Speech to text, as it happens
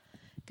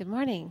Good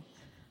morning.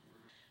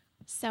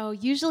 So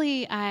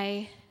usually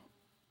I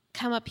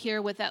come up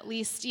here with at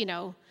least,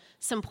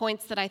 some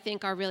points that I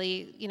think are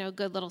really,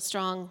 good little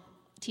strong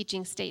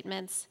teaching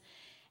statements.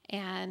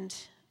 And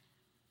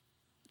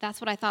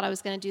that's what I thought I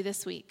was going to do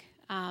this week.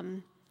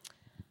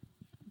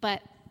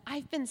 But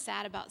I've been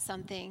sad about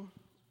something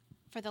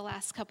for the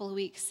last couple of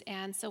weeks.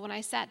 And so when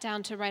I sat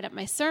down to write up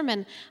my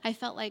sermon, I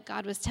felt like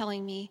God was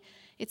telling me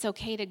it's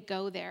okay to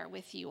go there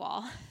with you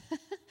all.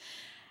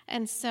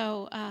 And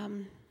so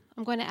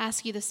I'm going to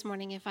ask you this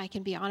morning if I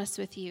can be honest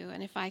with you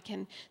and if I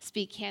can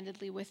speak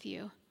candidly with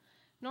you.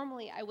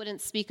 Normally, I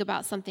wouldn't speak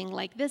about something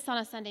like this on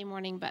a Sunday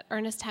morning, but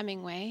Ernest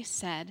Hemingway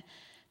said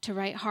to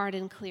write hard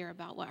and clear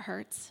about what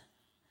hurts.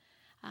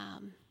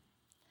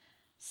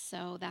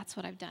 So that's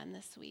what I've done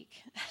this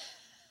week.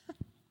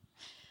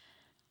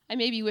 I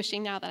may be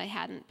wishing now that I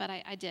hadn't, but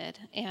I did,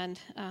 and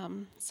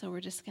so we're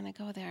just going to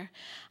go there.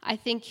 I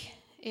think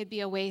it'd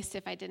be a waste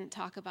if I didn't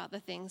talk about the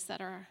things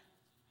that are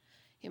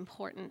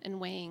important and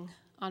weighing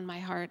on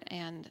my heart,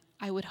 and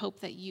I would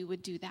hope that you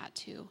would do that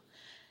too.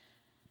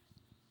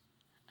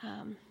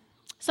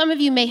 Some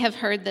of you may have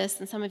heard this,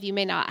 and some of you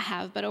may not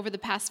have, but over the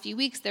past few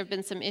weeks, there have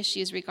been some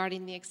issues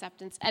regarding the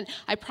acceptance, and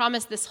I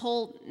promise this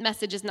whole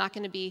message is not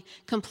going to be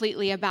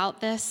completely about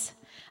this,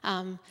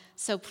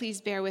 so please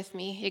bear with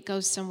me. It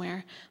goes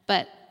somewhere,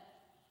 but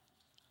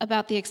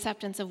about the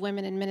acceptance of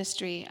women in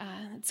ministry,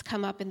 it's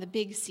come up in the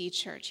Big C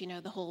church,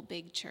 the whole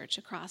big church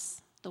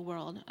across the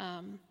world.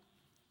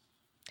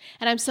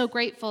 And I'm so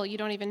grateful. You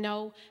don't even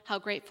know how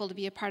grateful to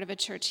be a part of a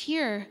church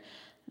here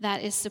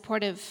that is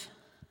supportive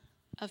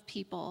of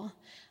people,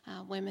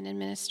 women in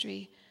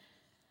ministry.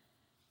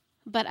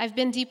 But I've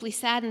been deeply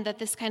saddened that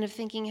this kind of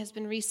thinking has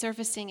been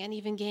resurfacing and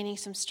even gaining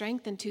some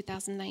strength in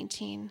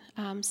 2019.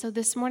 So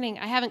this morning,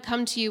 I haven't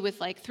come to you with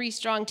like 3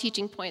 strong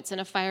teaching points and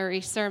a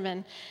fiery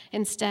sermon.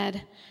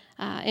 Instead,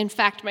 in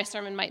fact, my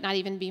sermon might not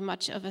even be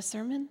much of a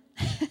sermon.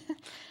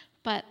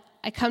 But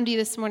I come to you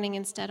this morning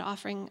instead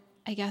offering,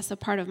 I guess, a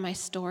part of my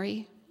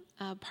story,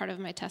 part of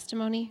my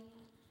testimony.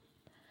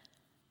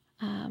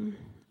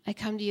 I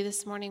come to you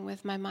this morning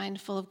with my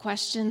mind full of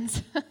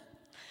questions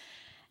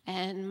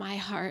and my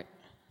heart,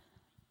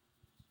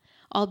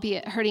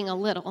 albeit hurting a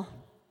little,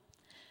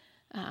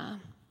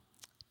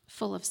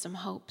 full of some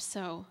hope.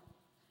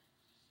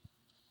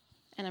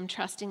 And I'm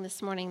trusting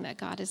this morning that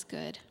God is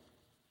good.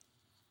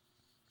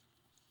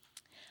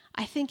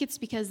 I think it's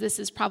because this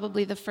is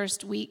probably the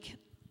first week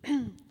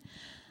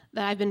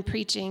that I've been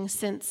preaching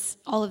since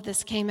all of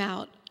this came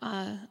out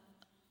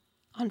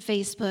on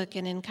Facebook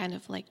and in kind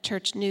of like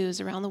church news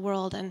around the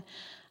world. And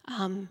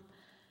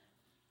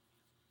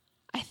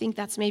I think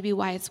that's maybe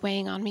why it's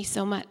weighing on me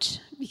so much,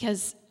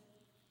 because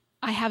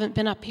I haven't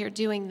been up here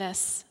doing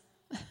this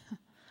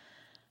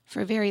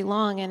for very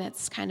long, and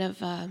it's kind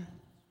of,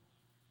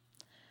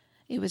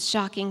 it was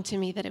shocking to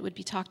me that it would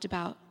be talked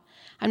about.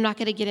 I'm not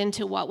going to get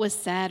into what was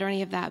said or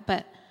any of that,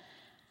 but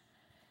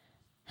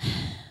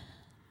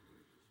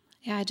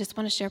yeah, I just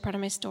want to share part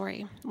of my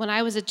story. When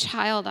I was a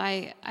child,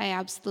 I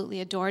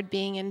absolutely adored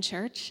being in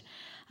church.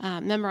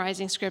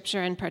 Memorizing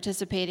scripture and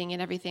participating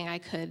in everything I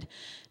could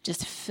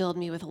just filled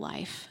me with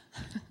life.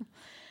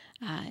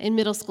 In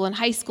middle school and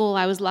high school,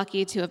 I was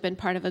lucky to have been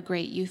part of a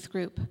great youth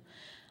group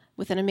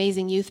with an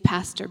amazing youth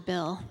pastor,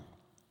 Bill.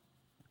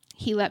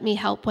 He let me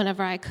help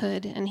whenever I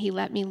could, and he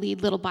let me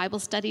lead little Bible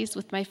studies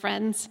with my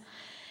friends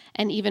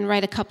and even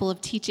write a couple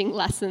of teaching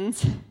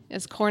lessons,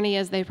 as corny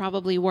as they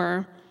probably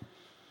were,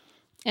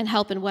 and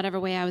help in whatever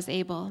way I was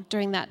able.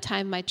 During that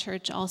time, my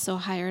church also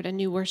hired a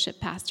new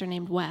worship pastor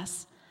named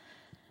Wes.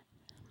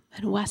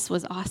 And Wes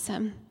was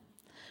awesome.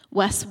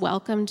 Wes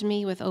welcomed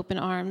me with open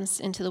arms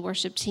into the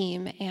worship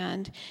team,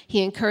 and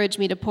he encouraged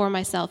me to pour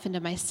myself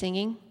into my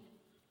singing.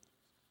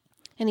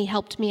 And he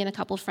helped me and a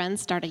couple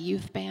friends start a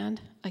youth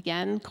band.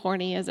 Again,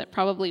 corny as it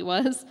probably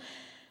was.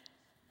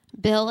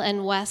 Bill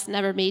and Wes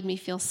never made me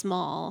feel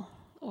small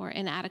or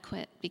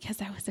inadequate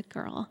because I was a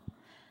girl.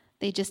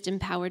 They just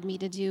empowered me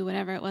to do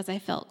whatever it was I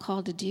felt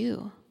called to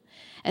do.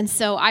 And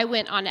so I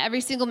went on every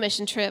single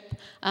mission trip,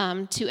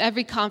 to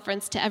every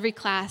conference, to every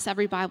class,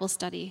 every Bible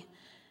study,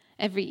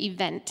 every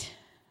event.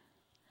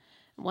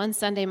 One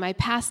Sunday, my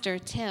pastor,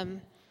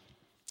 Tim,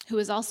 who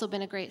has also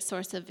been a great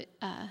source of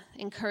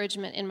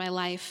encouragement in my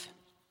life,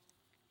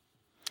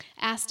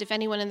 asked if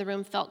anyone in the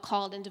room felt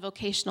called into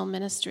vocational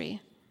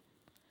ministry.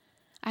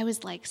 I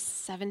was like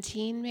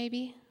 17,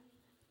 maybe.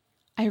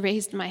 I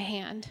raised my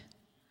hand.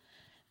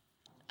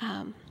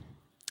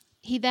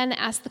 He then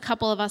asked the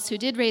couple of us who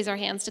did raise our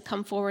hands to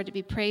come forward to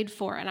be prayed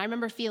for. And I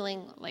remember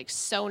feeling like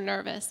so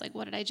nervous, like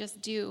what did I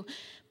just do?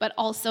 But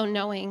also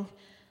knowing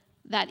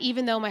that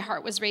even though my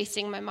heart was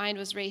racing, my mind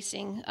was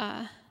racing,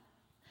 that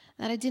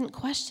I didn't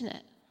question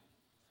it.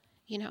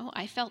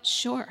 I felt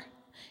sure.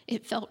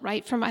 It felt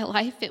right for my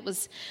life. It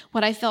was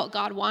what I felt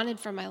God wanted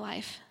for my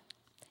life.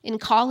 In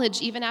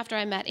college, even after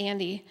I met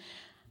Andy,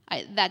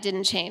 that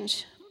didn't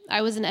change.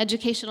 I was an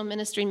educational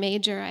ministry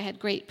major. I had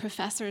great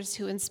professors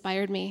who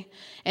inspired me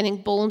and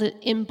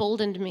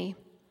emboldened me.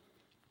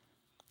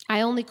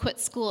 I only quit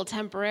school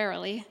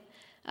temporarily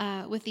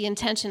with the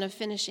intention of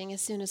finishing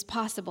as soon as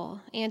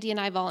possible. Andy and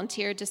I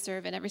volunteered to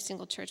serve in every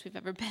single church we've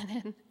ever been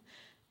in,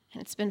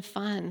 and it's been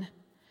fun.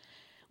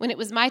 When it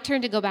was my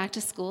turn to go back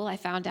to school, I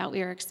found out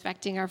we were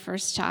expecting our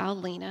first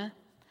child, Lena,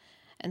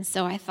 and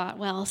so I thought,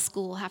 well,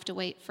 school will have to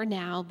wait for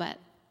now, but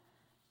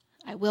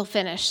I will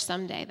finish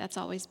someday. That's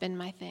always been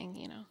my thing,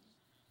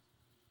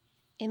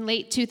 In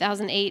late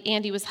 2008,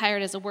 Andy was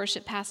hired as a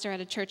worship pastor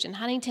at a church in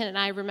Huntington,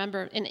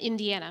 in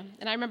Indiana,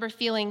 and I remember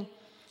feeling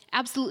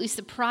absolutely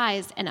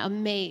surprised and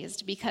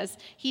amazed because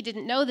he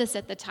didn't know this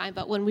at the time,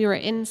 but when we were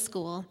in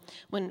school,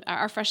 when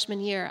our freshman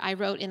year, I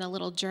wrote in a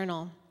little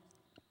journal,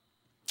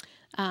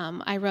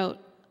 I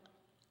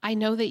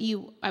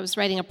was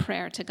writing a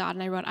prayer to God,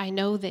 and I wrote, I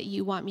know that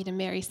you want me to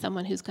marry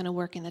someone who's going to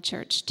work in the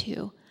church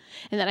too.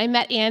 And then I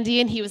met Andy,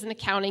 and he was an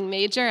accounting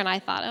major, and I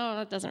thought,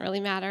 oh, it doesn't really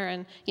matter.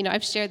 And,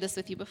 I've shared this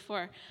with you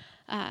before.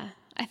 I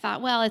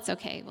thought, well, it's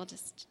okay.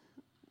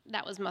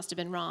 Must have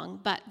been wrong.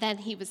 But then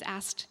he was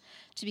asked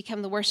to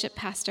become the worship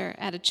pastor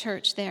at a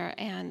church there,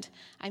 and,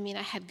 I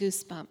had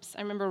goosebumps.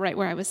 I remember right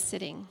where I was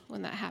sitting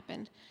when that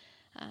happened.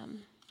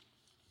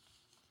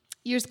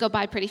 Years go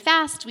by pretty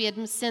fast. We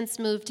had since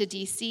moved to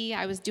D.C.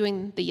 I was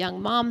doing the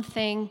young mom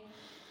thing.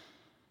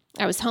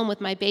 I was home with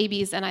my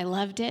babies, and I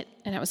loved it,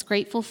 and I was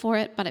grateful for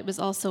it, but it was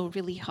also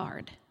really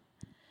hard.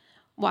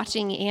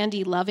 Watching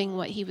Andy loving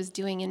what he was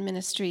doing in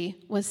ministry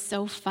was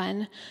so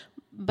fun,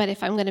 but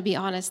if I'm going to be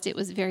honest, it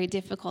was very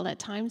difficult at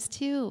times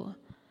too.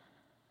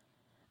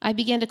 I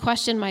began to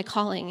question my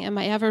calling. Am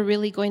I ever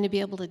really going to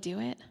be able to do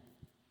it?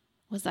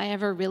 Was I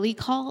ever really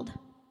called?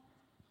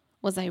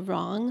 Was I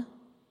wrong?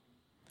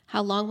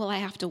 How long will I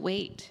have to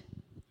wait?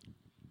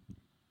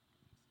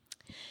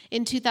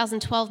 In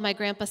 2012, my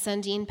grandpa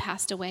Sundin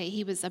passed away.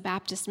 He was a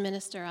Baptist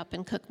minister up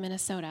in Cook,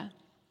 Minnesota.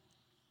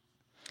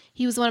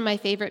 He was one of my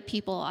favorite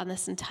people on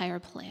this entire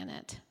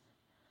planet.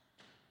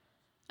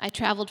 I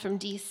traveled from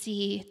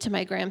D.C. to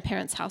my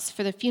grandparents' house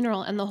for the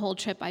funeral, and the whole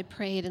trip I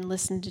prayed and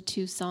listened to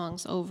 2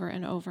 songs over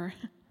and over.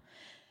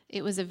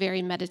 It was a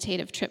very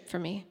meditative trip for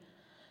me.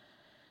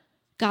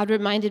 God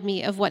reminded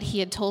me of what he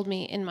had told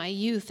me in my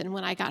youth, and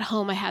when I got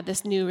home, I had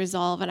this new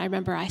resolve, and I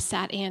remember I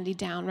sat Andy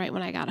down right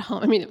when I got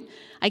home.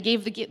 I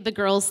gave the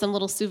girls some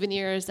little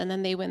souvenirs, and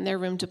then they went in their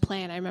room to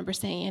play, and I remember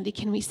saying, Andy,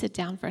 can we sit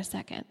down for a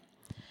second?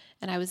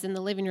 And I was in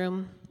the living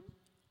room,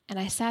 and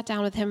I sat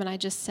down with him, and I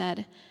just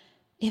said,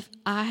 if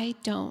I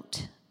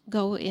don't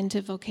go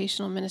into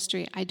vocational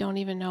ministry, I don't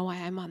even know why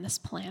I'm on this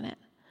planet.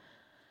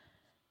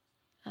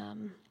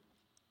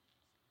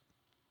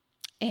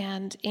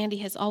 And Andy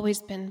has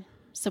always been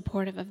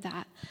supportive of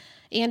that.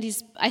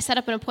 I set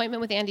up an appointment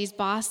with Andy's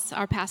boss,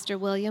 our pastor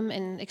William,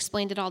 and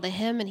explained it all to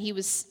him, and he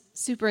was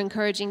super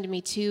encouraging to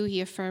me too.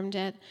 He affirmed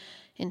it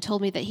and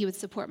told me that he would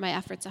support my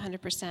efforts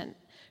 100%.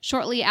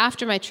 Shortly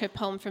after my trip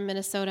home from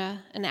Minnesota,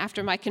 and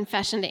after my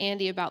confession to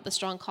Andy about the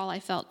strong call I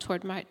felt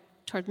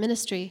toward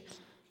ministry,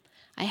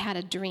 I had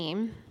a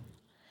dream.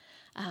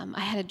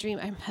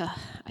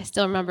 I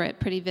still remember it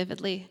pretty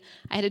vividly.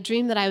 I had a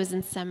dream that I was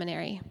in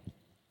seminary.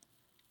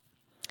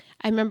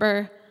 I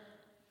remember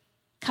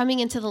coming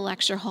into the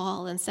lecture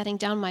hall and setting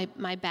down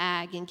my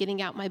bag and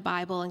getting out my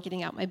Bible and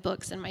getting out my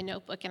books and my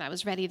notebook, and I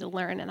was ready to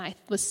learn, and I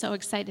was so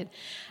excited.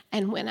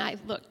 And when I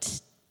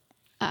looked,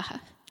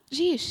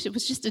 it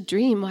was just a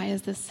dream. Why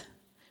is this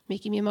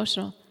making me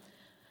emotional?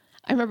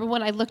 I remember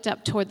when I looked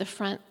up toward the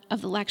front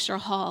of the lecture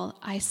hall,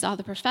 I saw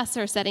the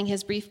professor setting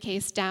his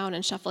briefcase down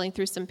and shuffling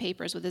through some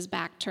papers with his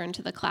back turned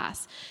to the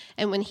class.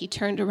 And when he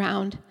turned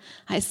around,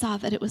 I saw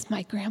that it was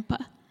my grandpa.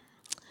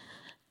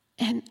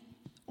 And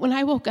when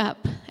I woke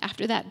up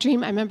after that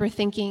dream, I remember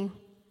thinking,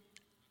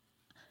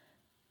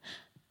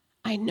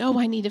 I know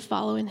I need to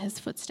follow in his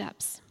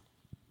footsteps.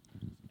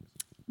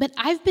 But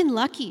I've been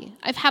lucky.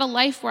 I've had a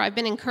life where I've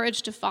been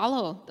encouraged to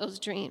follow those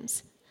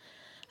dreams.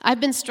 I've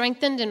been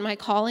strengthened in my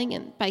calling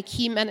and by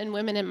key men and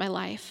women in my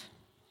life.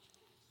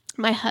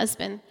 My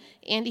husband,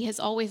 Andy, has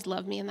always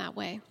loved me in that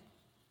way.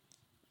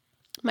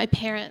 My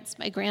parents,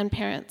 my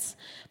grandparents,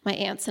 my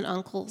aunts and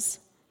uncles,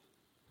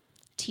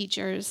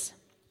 teachers,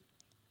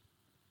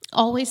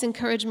 always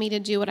encouraged me to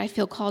do what I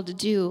feel called to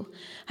do.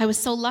 I was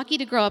so lucky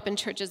to grow up in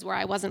churches where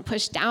I wasn't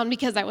pushed down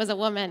because I was a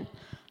woman.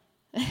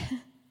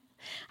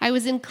 I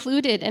was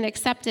included and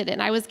accepted,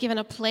 and I was given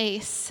a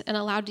place and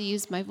allowed to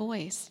use my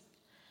voice.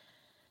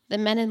 The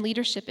men in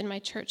leadership in my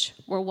church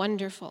were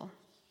wonderful.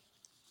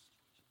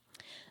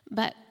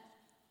 But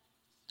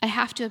I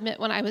have to admit,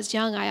 when I was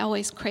young, I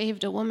always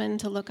craved a woman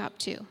to look up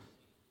to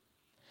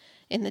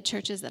in the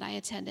churches that I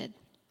attended.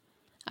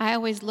 I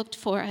always looked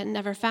for and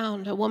never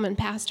found a woman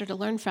pastor to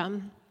learn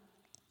from,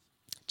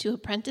 to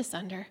apprentice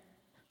under.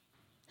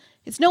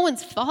 It's no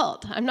one's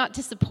fault. I'm not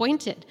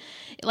disappointed.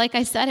 Like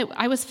I said,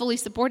 I was fully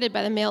supported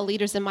by the male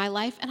leaders in my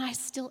life, and I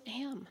still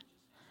am.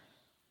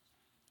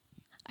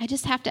 I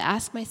just have to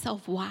ask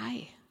myself,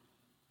 why?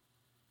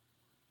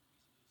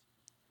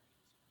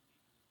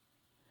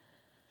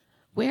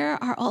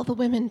 Where are all the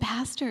women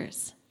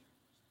pastors?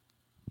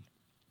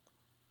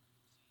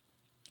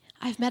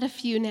 I've met a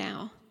few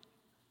now.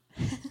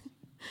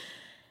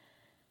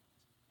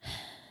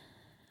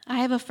 I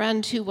have a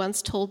friend who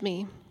once told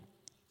me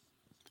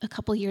a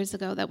couple years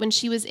ago that when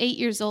she was 8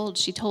 years old,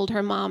 she told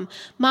her mom,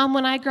 "Mom,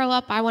 when I grow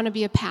up, I want to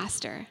be a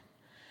pastor."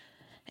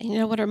 And you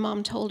know what her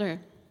mom told her?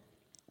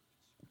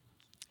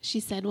 She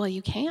said, "Well,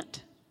 you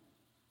can't."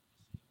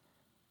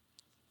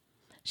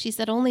 She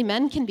said, "Only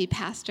men can be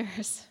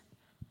pastors."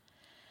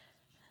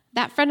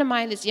 That friend of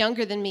mine is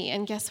younger than me,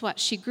 and guess what?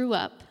 She grew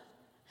up,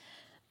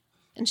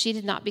 and she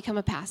did not become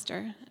a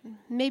pastor.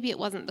 Maybe it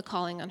wasn't the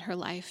calling on her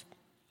life.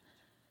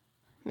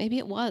 Maybe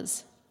it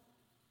was.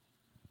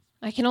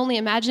 I can only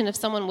imagine if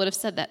someone would have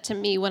said that to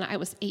me when I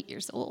was 8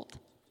 years old.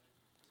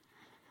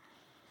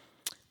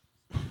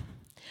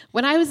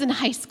 When I was in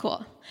high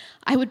school,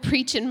 I would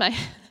preach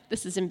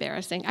this is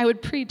embarrassing, I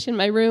would preach in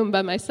my room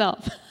by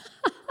myself.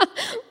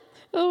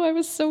 Oh, I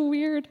was so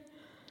weird.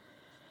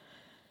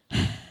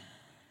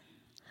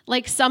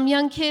 Like some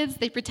young kids,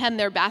 they pretend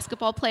they're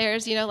basketball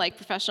players, like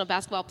professional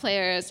basketball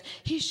players.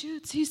 He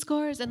shoots, he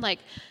scores, and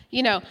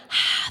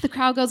the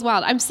crowd goes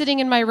wild. I'm sitting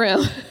in my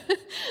room,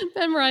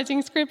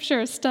 memorizing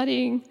scripture,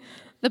 studying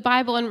the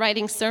Bible, and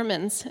writing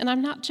sermons. And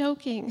I'm not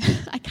joking.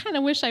 I kind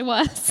of wish I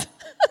was.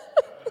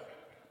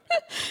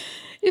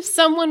 If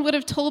someone would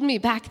have told me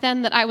back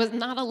then that I was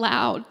not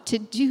allowed to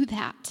do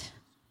that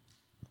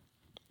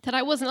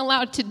I wasn't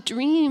allowed to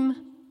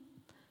dream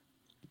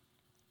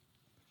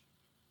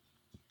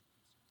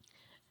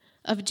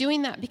of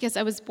doing that because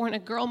I was born a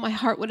girl, my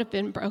heart would have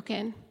been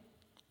broken.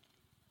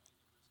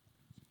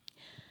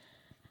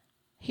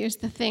 Here's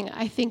the thing,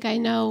 I think I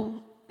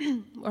know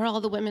where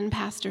all the women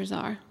pastors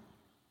are.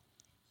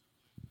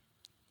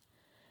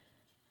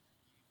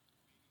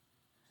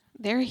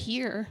 They're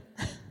here.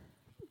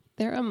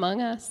 They're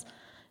among us.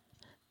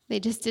 They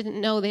just didn't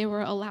know they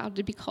were allowed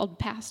to be called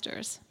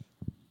pastors.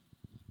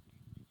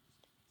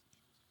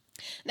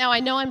 Now, I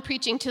know I'm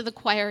preaching to the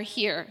choir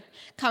here.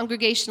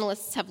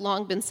 Congregationalists have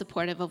long been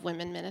supportive of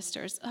women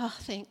ministers. Oh,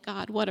 thank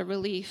God, what a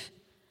relief.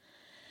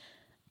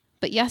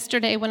 But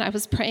yesterday, when I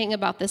was praying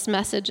about this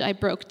message, I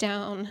broke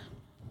down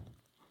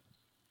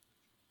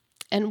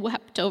and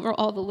wept over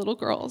all the little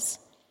girls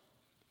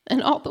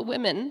and all the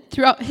women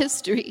throughout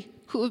history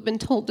who have been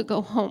told to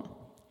go home.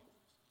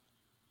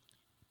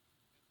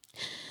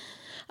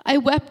 I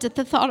wept at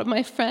the thought of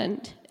my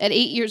friend at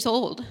 8 years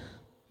old.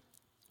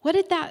 What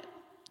did that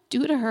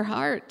do to her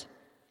heart?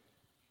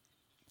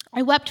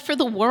 I wept for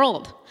the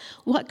world.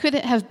 What could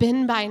it have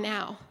been by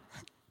now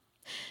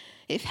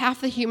if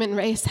half the human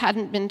race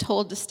hadn't been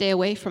told to stay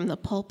away from the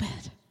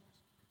pulpit?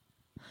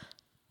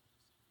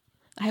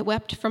 I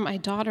wept for my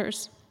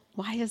daughters.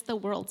 Why is the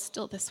world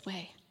still this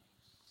way?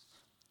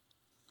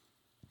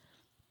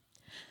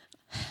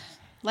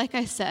 Like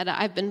I said,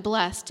 I've been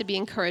blessed to be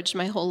encouraged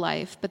my whole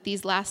life, but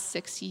these last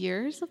 6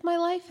 years of my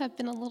life have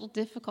been a little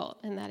difficult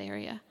in that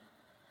area.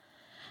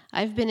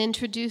 I've been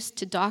introduced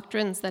to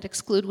doctrines that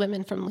exclude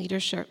women from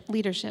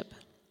leadership.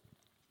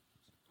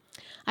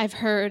 I've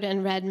heard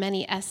and read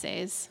many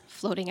essays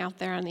floating out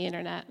there on the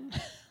internet,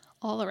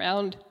 all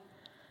around,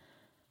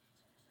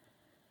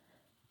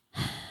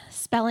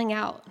 spelling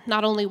out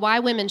not only why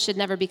women should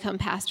never become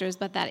pastors,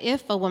 but that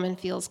if a woman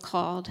feels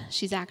called,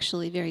 she's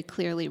actually very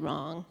clearly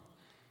wrong.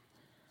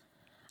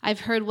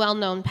 I've heard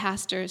well-known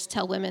pastors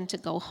tell women to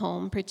go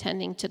home,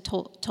 pretending to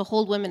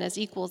hold women as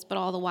equals, but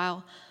all the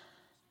while,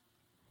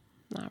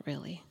 not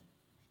really.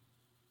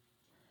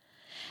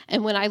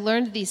 And when I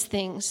learned these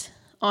things,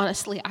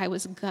 honestly, I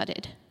was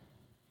gutted.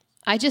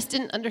 I just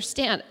didn't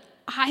understand.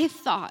 I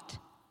thought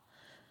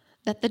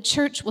that the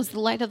church was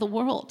the light of the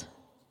world.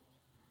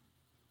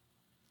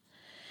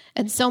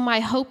 And so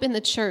my hope in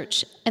the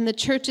church and the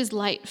church's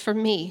light for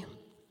me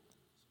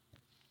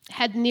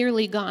had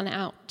nearly gone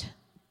out.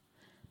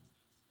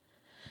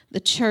 The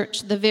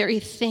church, the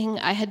very thing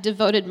I had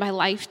devoted my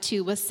life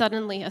to, was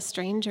suddenly a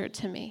stranger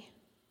to me.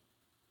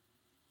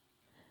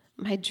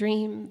 My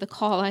dream, the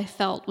call I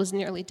felt, was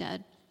nearly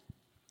dead.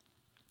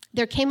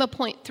 There came a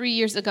point 3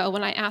 years ago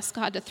when I asked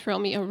God to throw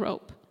me a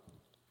rope.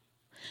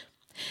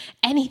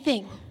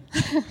 Anything.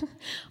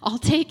 I'll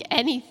take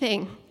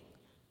anything.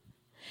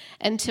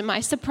 And to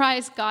my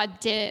surprise, God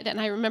did. And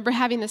I remember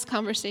having this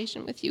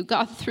conversation with you.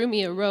 God threw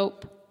me a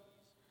rope.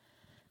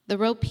 The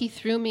rope he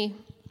threw me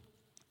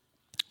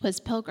was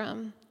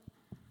Pilgrim.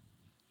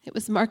 It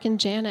was Mark and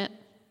Janet.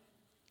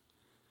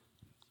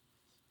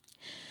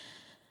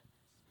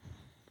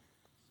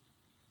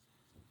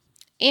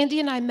 Andy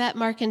and I met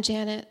Mark and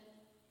Janet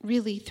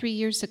really 3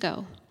 years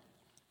ago,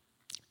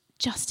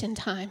 just in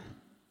time.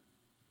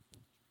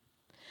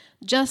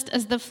 Just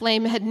as the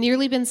flame had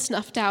nearly been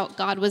snuffed out,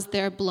 God was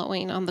there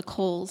blowing on the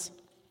coals.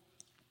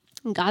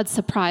 And God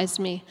surprised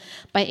me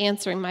by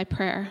answering my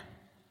prayer.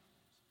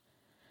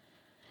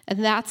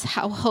 And that's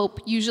how hope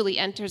usually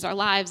enters our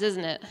lives,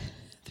 isn't it?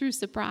 Through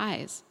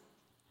surprise.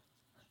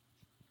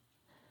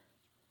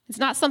 It's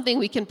not something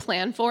we can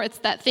plan for. It's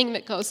that thing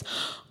that goes,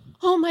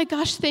 oh my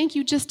gosh, thank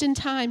you, just in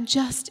time,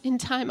 just in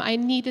time. I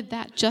needed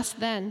that just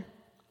then.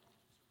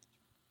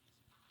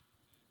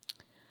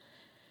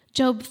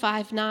 Job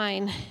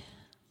 5:9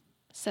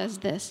 says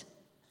this: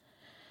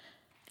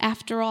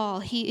 After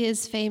all, he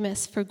is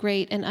famous for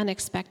great and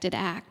unexpected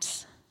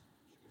acts.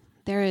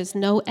 There is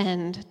no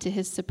end to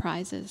his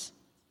surprises.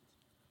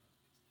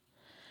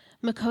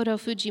 Makoto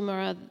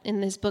Fujimura,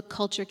 in his book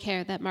Culture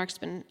Care that Mark's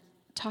been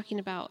talking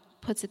about,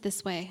 puts it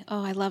this way.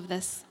 Oh, I love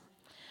this.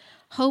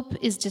 Hope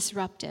is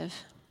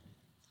disruptive.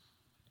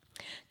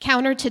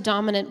 Counter to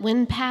dominant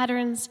wind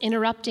patterns,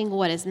 interrupting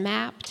what is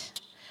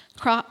mapped,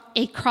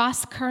 a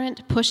cross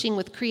current pushing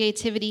with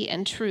creativity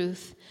and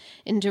truth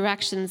in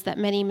directions that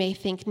many may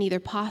think neither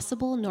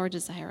possible nor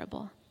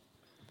desirable.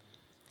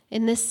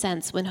 In this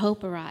sense, when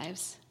hope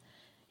arrives,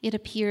 it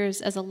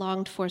appears as a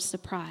longed-for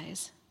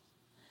surprise,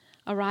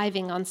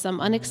 arriving on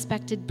some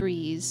unexpected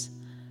breeze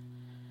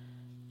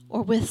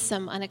or with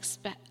some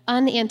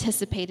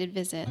unanticipated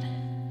visit.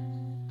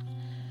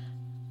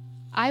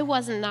 I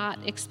was not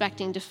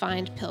expecting to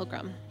find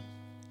Pilgrim.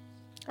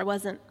 I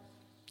wasn't.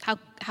 How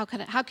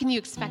can you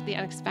expect the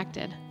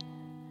unexpected?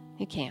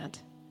 You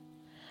can't.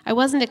 I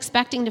wasn't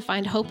expecting to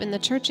find hope in the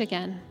church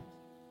again.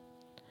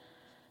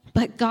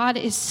 But God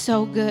is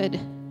so good.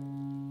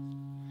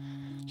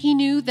 He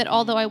knew that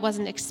although I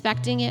wasn't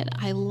expecting it,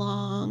 I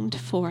longed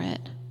for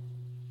it.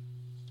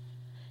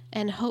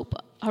 And hope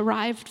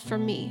arrived for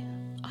me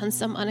on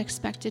some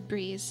unexpected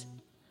breeze.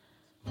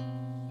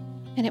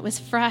 And it was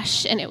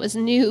fresh and it was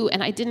new,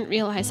 and I didn't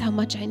realize how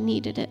much I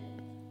needed it.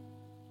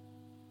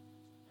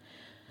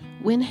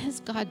 When has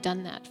God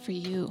done that for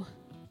you?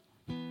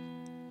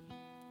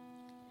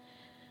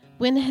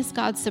 When has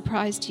God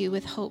surprised you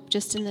with hope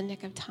just in the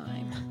nick of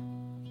time?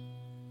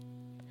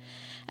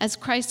 As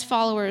Christ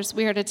followers,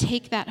 we are to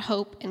take that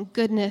hope and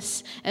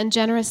goodness and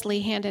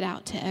generously hand it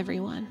out to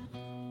everyone.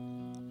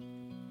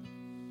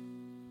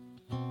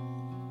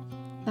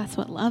 That's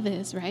what love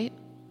is, right?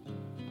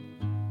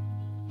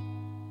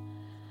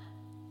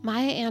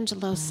 Maya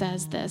Angelou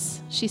says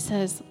this. She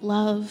says,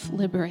 love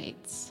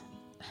liberates.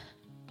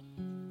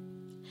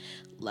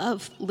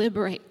 Love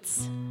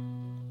liberates.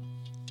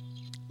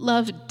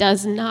 Love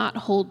does not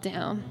hold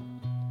down.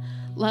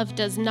 Love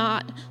does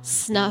not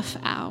snuff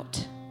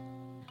out.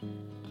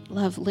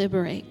 Love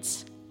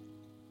liberates.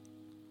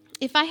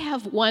 If I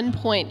have one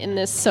point in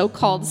this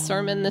so-called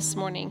sermon this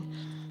morning,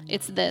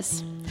 it's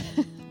this.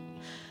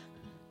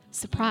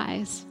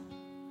 Surprise.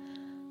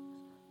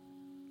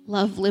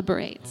 Love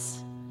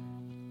liberates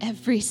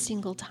every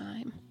single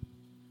time.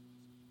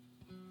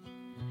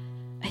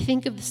 I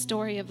think of the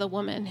story of the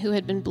woman who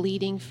had been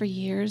bleeding for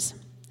years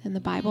in the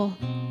Bible.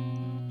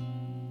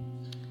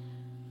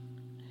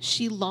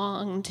 She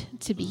longed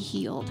to be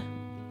healed.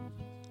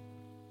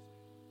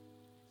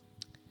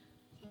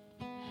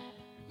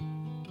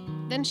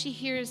 Then she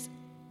hears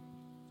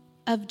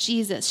of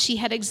Jesus. She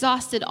had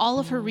exhausted all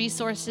of her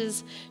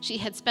resources. She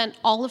had spent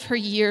all of her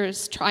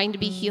years trying to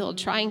be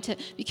healed,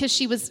 because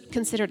she was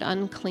considered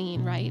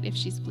unclean, right? If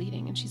she's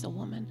bleeding and she's a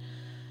woman.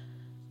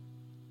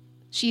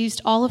 She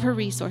used all of her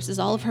resources,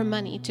 all of her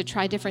money to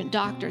try different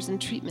doctors and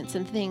treatments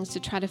and things to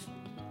try to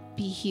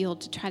be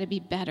healed, to try to be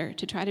better,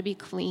 to try to be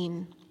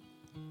clean.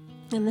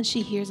 And then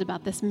she hears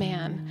about this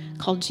man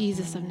called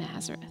Jesus of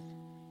Nazareth.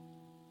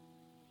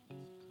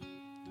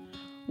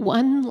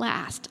 One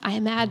last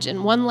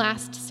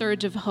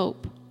surge of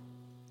hope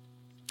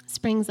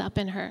springs up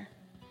in her.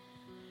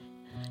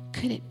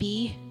 Could it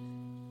be?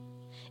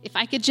 If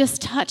I could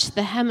just touch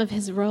the hem of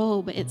his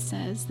robe, it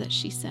says that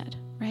she said,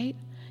 right?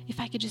 If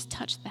I could just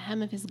touch the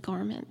hem of his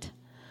garment,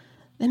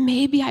 then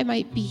maybe I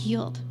might be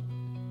healed.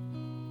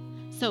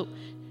 So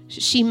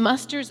she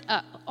musters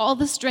up all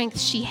the strength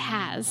she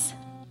has.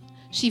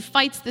 She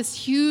fights this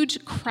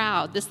huge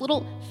crowd. This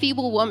little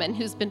feeble woman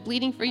who's been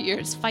bleeding for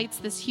years fights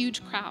this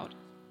huge crowd.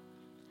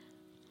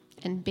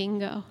 And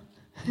bingo,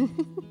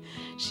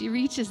 she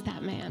reaches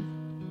that man.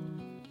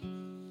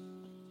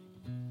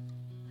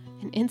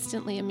 And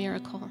instantly a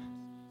miracle.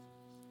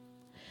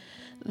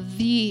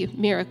 The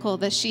miracle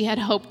that she had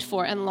hoped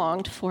for and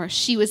longed for.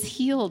 She was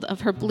healed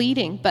of her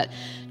bleeding, but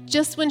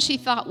just when she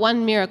thought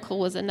one miracle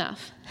was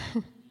enough,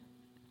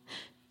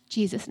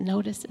 Jesus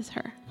notices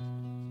her.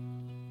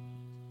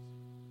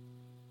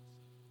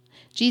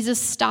 Jesus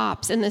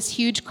stops in this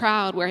huge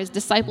crowd where his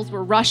disciples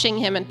were rushing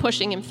him and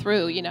pushing him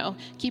through,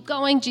 Keep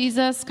going,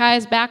 Jesus.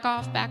 Guys, back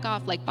off,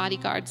 like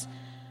bodyguards.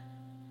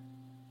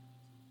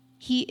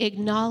 He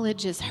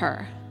acknowledges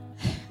her.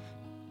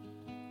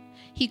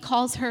 He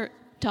calls her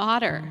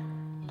daughter.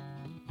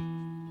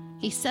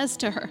 He says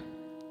to her,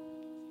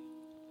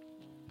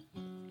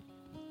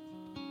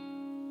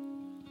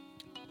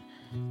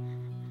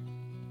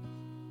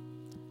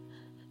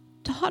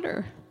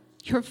 daughter,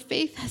 your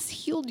faith has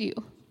healed you.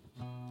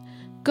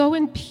 Go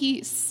in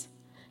peace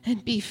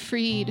and be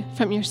freed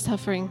from your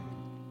suffering.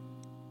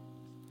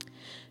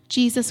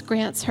 Jesus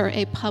grants her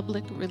a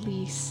public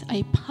release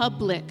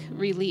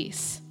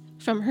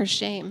from her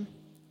shame.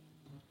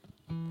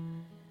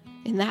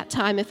 In that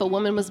time, if a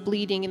woman was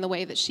bleeding in the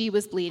way that she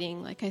was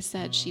bleeding, like I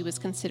said, she was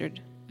considered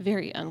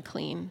very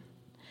unclean.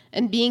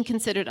 And being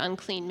considered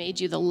unclean made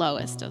you the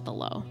lowest of the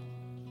low.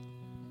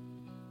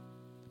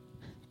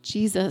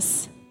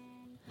 Jesus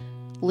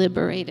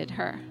liberated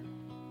her.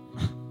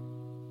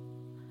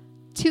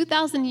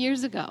 2,000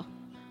 years ago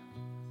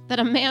that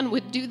a man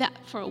would do that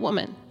for a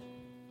woman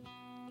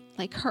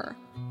like her.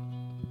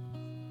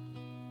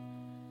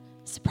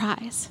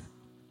 Surprise.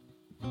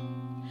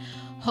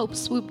 Hope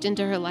swooped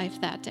into her life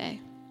that day.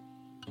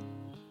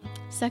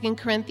 2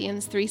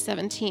 Corinthians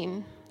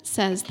 3:17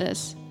 says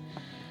this,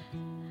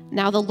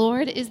 "Now the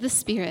Lord is the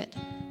Spirit."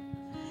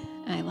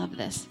 I love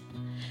this.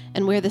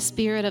 "And where the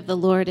Spirit of the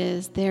Lord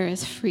is, there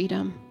is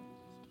freedom.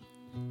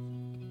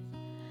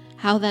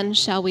 How then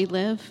shall we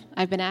live?"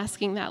 I've been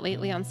asking that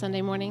lately on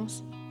Sunday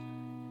mornings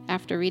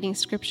after reading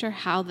scripture.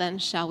 How then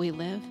shall we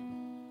live?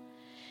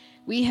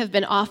 We have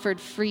been offered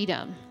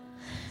freedom.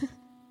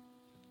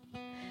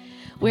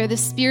 Where the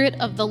Spirit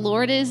of the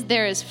Lord is,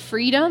 there is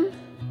freedom.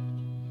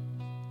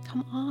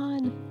 Come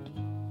on.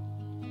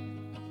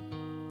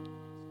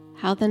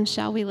 How then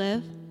shall we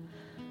live?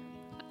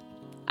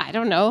 I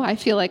don't know. I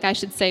feel like I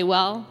should say,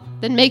 well,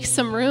 then make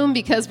some room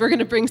because we're going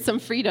to bring some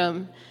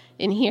freedom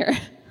in here.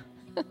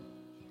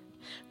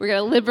 We're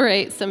going to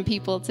liberate some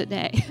people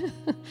today.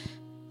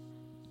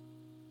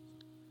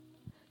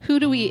 Who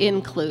do we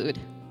include?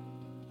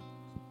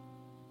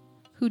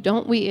 Who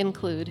don't we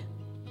include?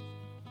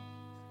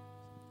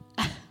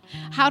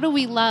 How do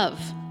we love?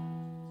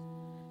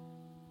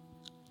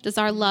 Does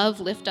our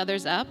love lift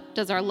others up?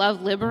 Does our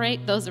love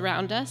liberate those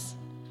around us?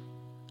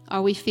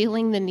 Are we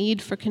feeling the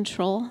need for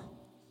control?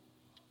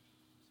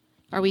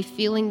 Are we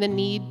feeling the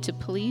need to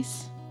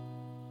police?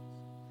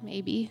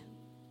 Maybe.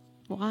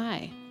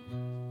 Why?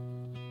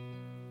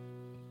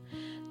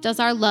 Does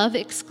our love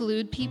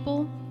exclude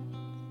people?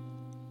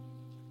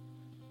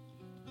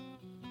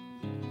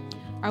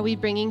 Are we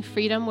bringing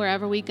freedom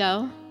wherever we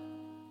go?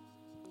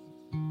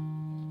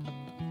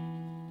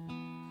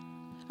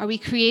 Are we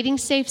creating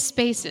safe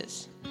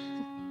spaces?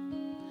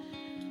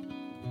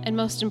 And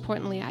most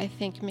importantly, I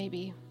think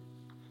maybe,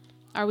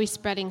 are we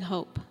spreading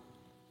hope?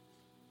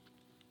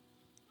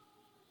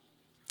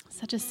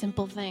 Such a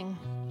simple thing.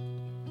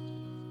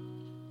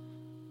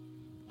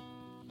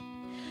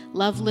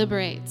 Love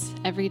liberates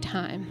every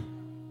time.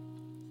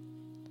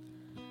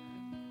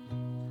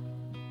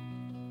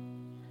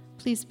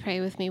 Please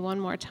pray with me one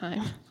more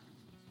time.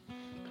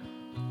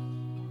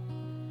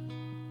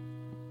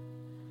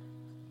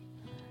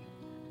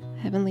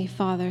 Heavenly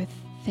Father,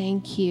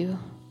 thank you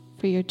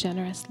for your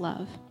generous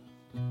love.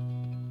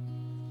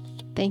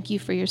 Thank you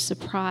for your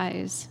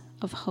surprise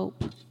of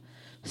hope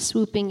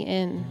swooping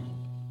in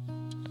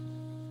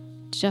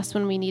just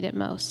when we need it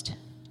most.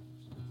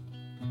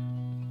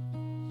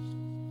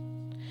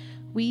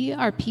 We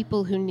are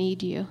people who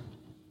need you.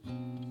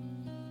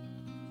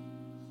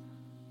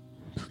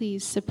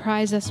 Please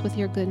surprise us with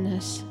your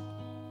goodness.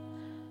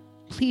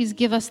 Please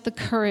give us the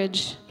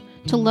courage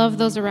to love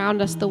those around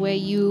us the way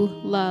you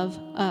love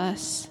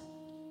us.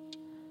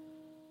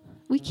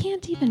 We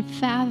can't even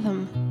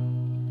fathom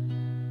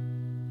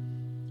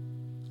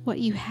what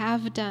you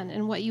have done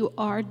and what you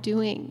are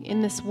doing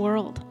in this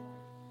world.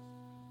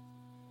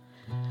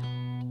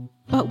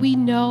 But we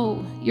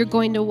know you're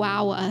going to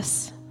wow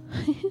us.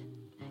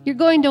 You're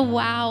going to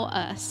wow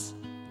us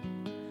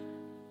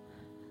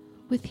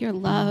with your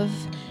love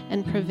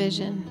and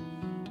provision.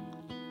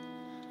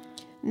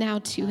 Now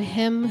to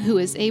him who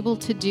is able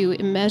to do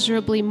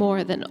immeasurably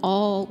more than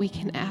all we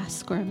can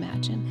ask or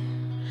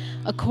imagine,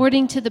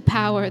 according to the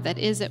power that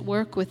is at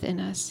work within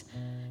us,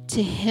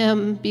 to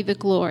him be the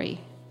glory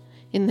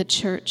in the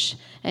church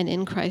and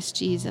in Christ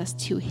Jesus.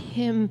 To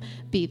him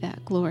be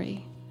that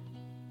glory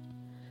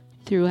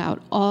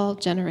throughout all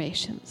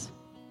generations.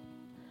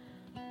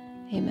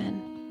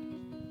 Amen.